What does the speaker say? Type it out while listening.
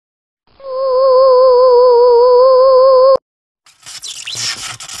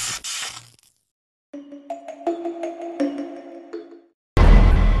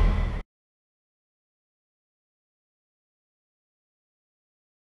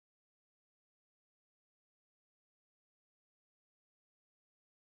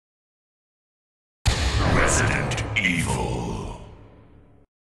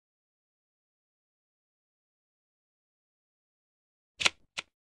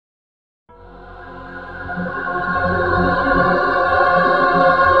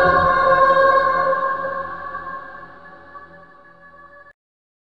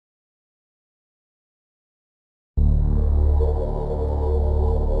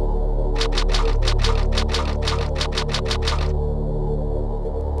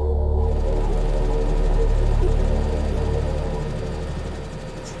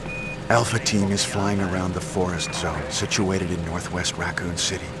Alpha Team is flying around the forest zone situated in northwest Raccoon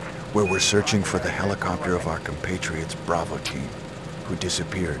City, where we're searching for the helicopter of our compatriots Bravo Team, who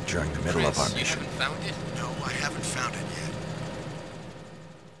disappeared during the middle of our mission. You haven't found it? No, I haven't found it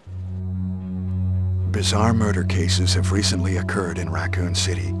yet. Bizarre murder cases have recently occurred in Raccoon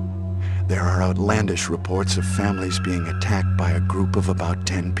City. There are outlandish reports of families being attacked by a group of about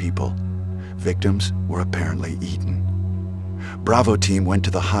 10 people. Victims were apparently eaten. Bravo Team went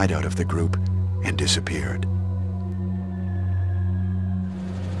to the hideout of the group and disappeared.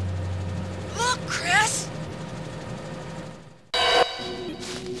 Look, Chris!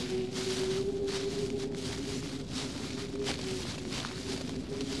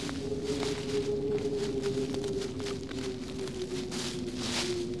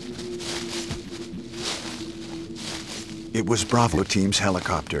 It was Bravo Team's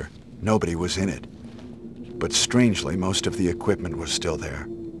helicopter. Nobody was in it. But strangely, most of the equipment was still there.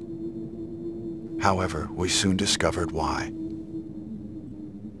 However, we soon discovered why.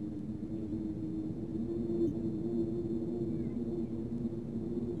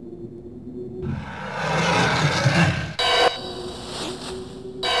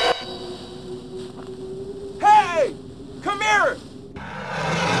 Hey! Come here!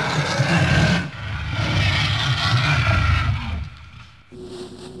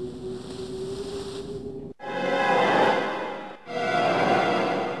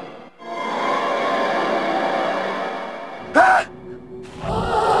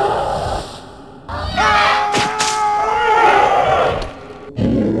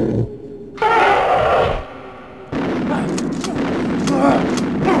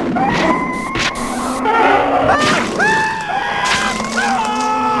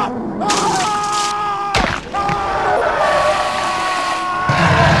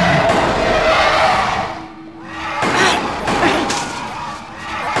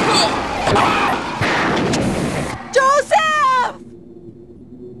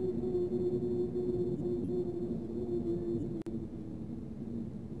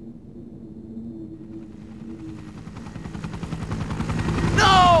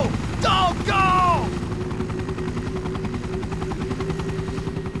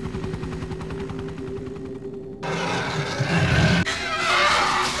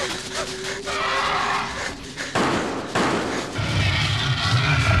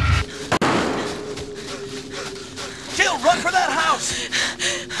 Run for that house!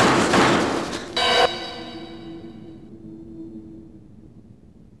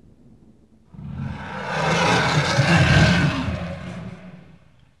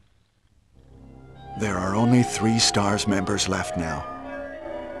 There are only 3 STARS members left now.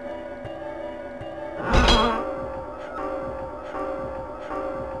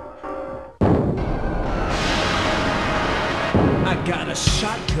 I got a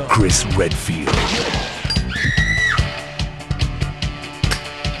shotgun. Chris Redfield.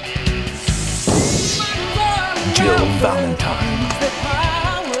 Jill Valentine.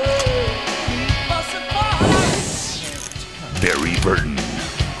 Barry Burton.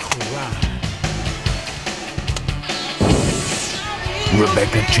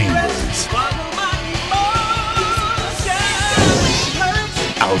 Rebecca Chambers.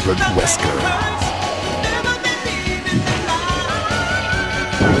 Albert Wesker.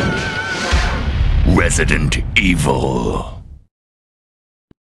 Resident Evil.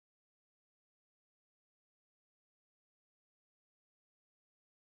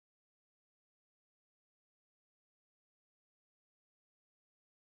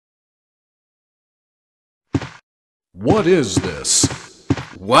 What is this?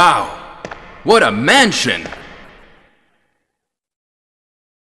 Wow! What a mansion!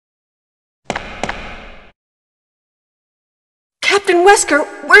 Captain Wesker,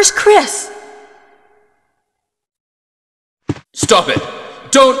 where's Chris? Stop it!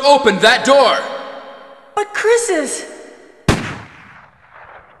 Don't open that door! But Chris is...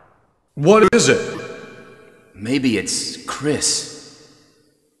 What is it? Maybe it's Chris.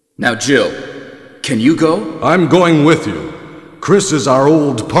 Now, Jill, can you go? I'm going with you. Chris is our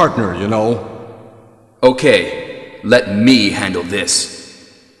old partner, you know. Okay, let me handle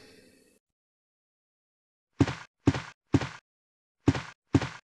this.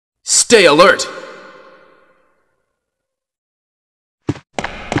 Stay alert!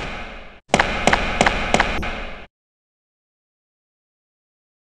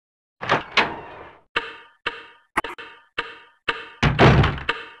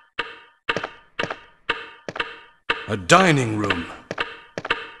 A dining room.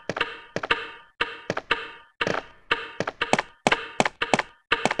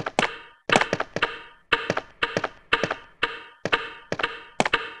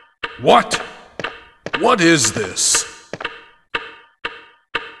 What? What is this?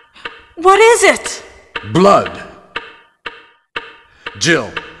 What is it? Blood.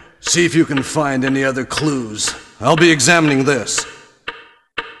 Jill, see if you can find any other clues. I'll be examining this.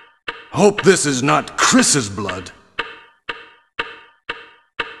 Hope this is not Chris's blood.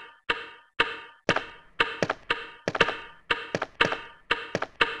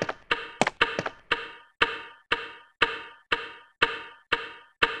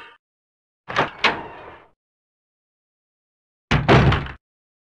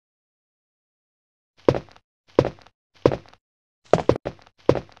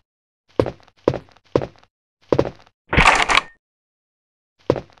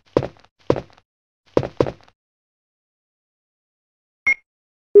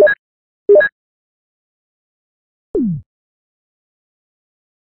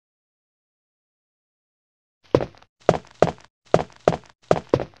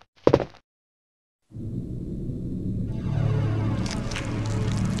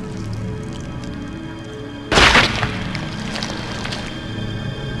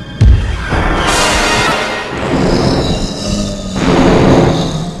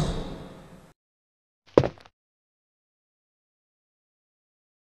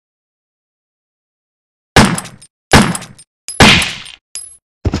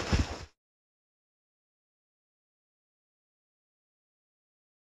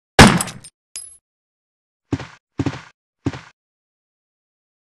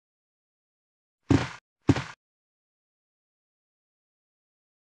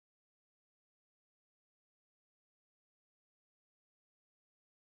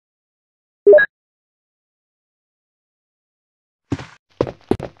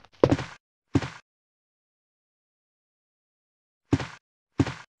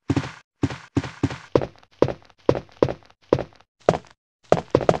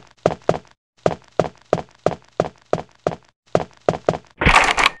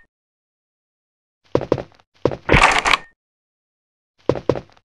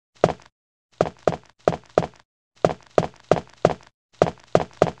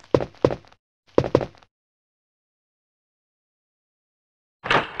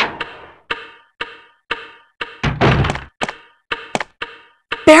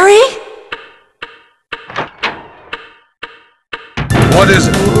 Barry? What is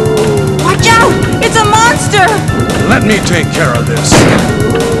it? Watch out! It's a monster! Let me take care of this.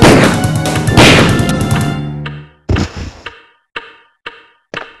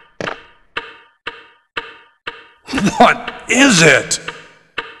 What is it?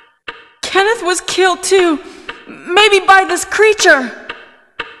 Kenneth was killed too. Maybe by this creature.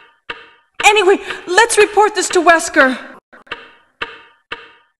 Anyway, let's report this to Wesker.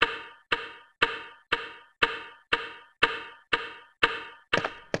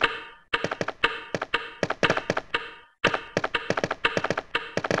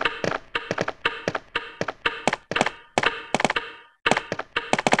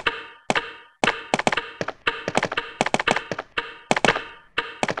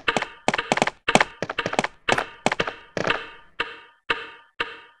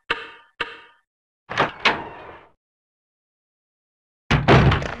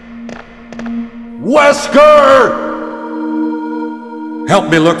 Wesker! Help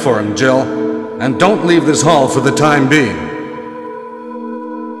me look for him, Jill. And don't leave this hall for the time being.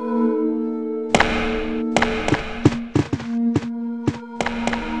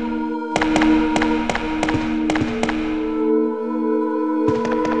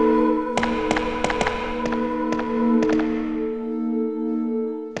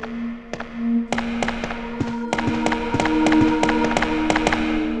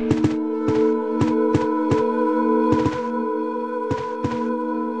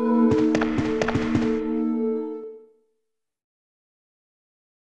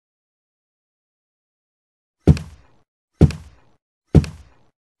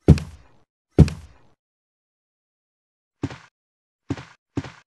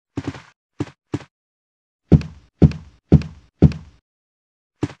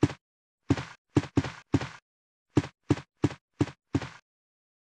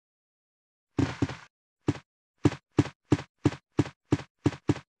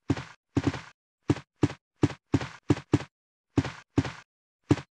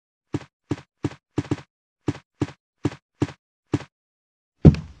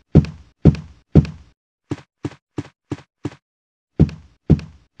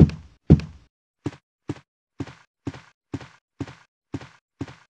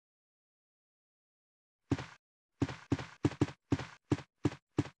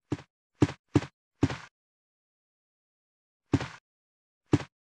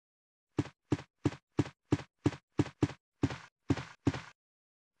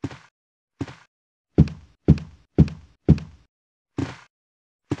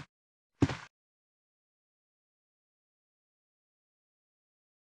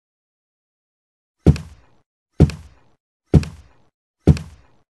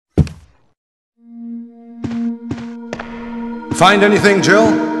 Find anything, Jill?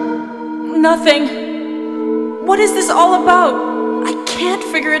 Nothing. What is this all about? I can't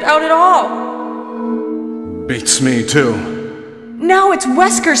figure it out at all. Beats me, too. Now it's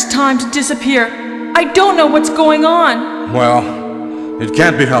Wesker's time to disappear. I don't know what's going on. Well, it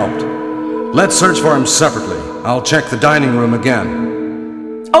can't be helped. Let's search for him separately. I'll check the dining room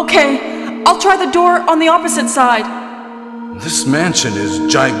again. Okay, I'll try the door on the opposite side. This mansion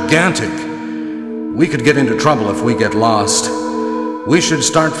is gigantic. We could get into trouble if we get lost. We should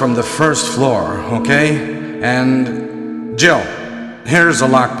start from the first floor, okay? And Jill, here's a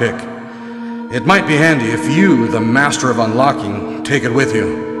lockpick. It might be handy if you, the master of unlocking, take it with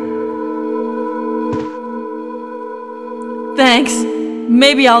you. Thanks.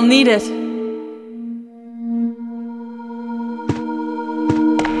 Maybe I'll need it.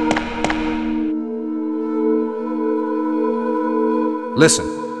 Listen,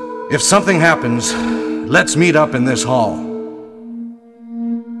 if something happens, let's meet up in this hall.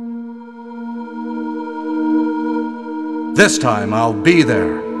 This time I'll be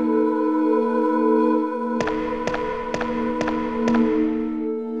there.